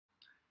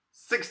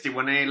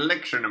61A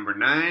lecture number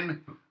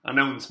 9,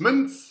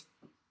 announcements.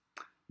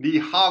 The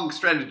Hog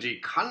Strategy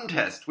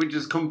contest, which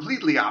is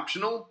completely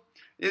optional,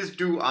 is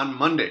due on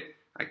Monday.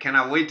 I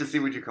cannot wait to see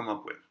what you come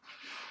up with.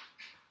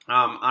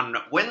 On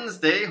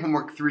Wednesday,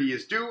 homework 3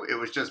 is due. It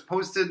was just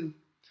posted.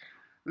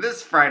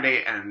 This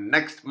Friday and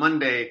next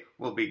Monday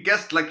will be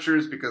guest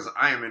lectures because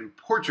I am in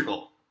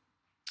Portugal.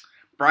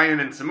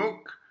 Brian and Samuk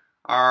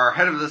are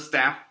head of the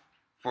staff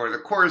for the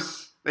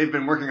course. They've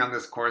been working on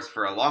this course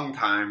for a long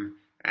time,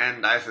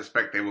 and I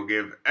suspect they will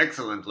give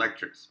excellent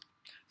lectures.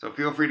 So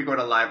feel free to go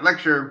to live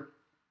lecture.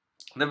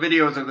 The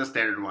videos are the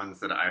standard ones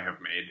that I have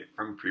made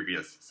from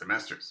previous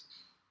semesters.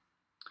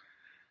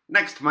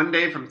 Next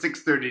Monday from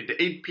 6:30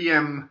 to 8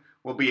 p.m.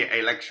 will be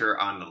a lecture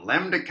on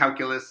lambda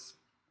calculus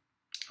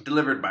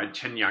delivered by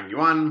Chen-Yang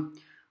Yuan,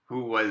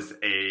 who was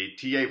a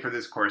TA for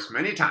this course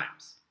many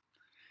times.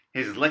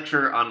 His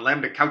lecture on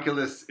lambda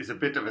calculus is a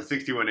bit of a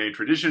 61A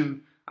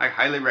tradition. I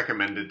highly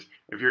recommend it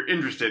if you're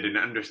interested in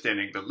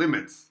understanding the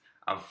limits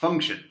of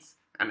functions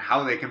and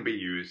how they can be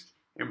used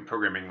in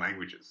programming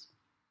languages.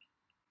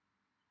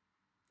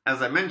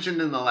 As I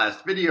mentioned in the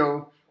last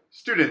video,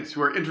 students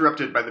who are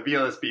interrupted by the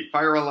VLSB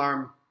fire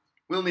alarm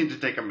will need to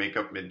take a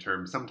makeup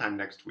midterm sometime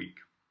next week.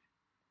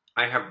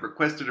 I have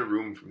requested a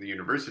room from the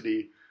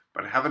university,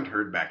 but haven't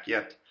heard back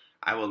yet.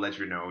 I will let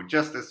you know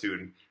just as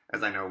soon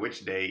as I know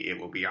which day it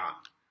will be on,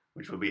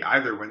 which will be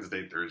either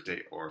Wednesday,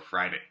 Thursday, or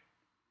Friday.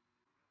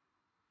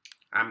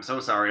 I'm so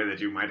sorry that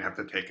you might have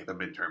to take the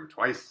midterm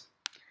twice,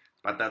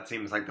 but that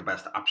seems like the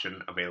best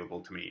option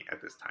available to me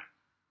at this time.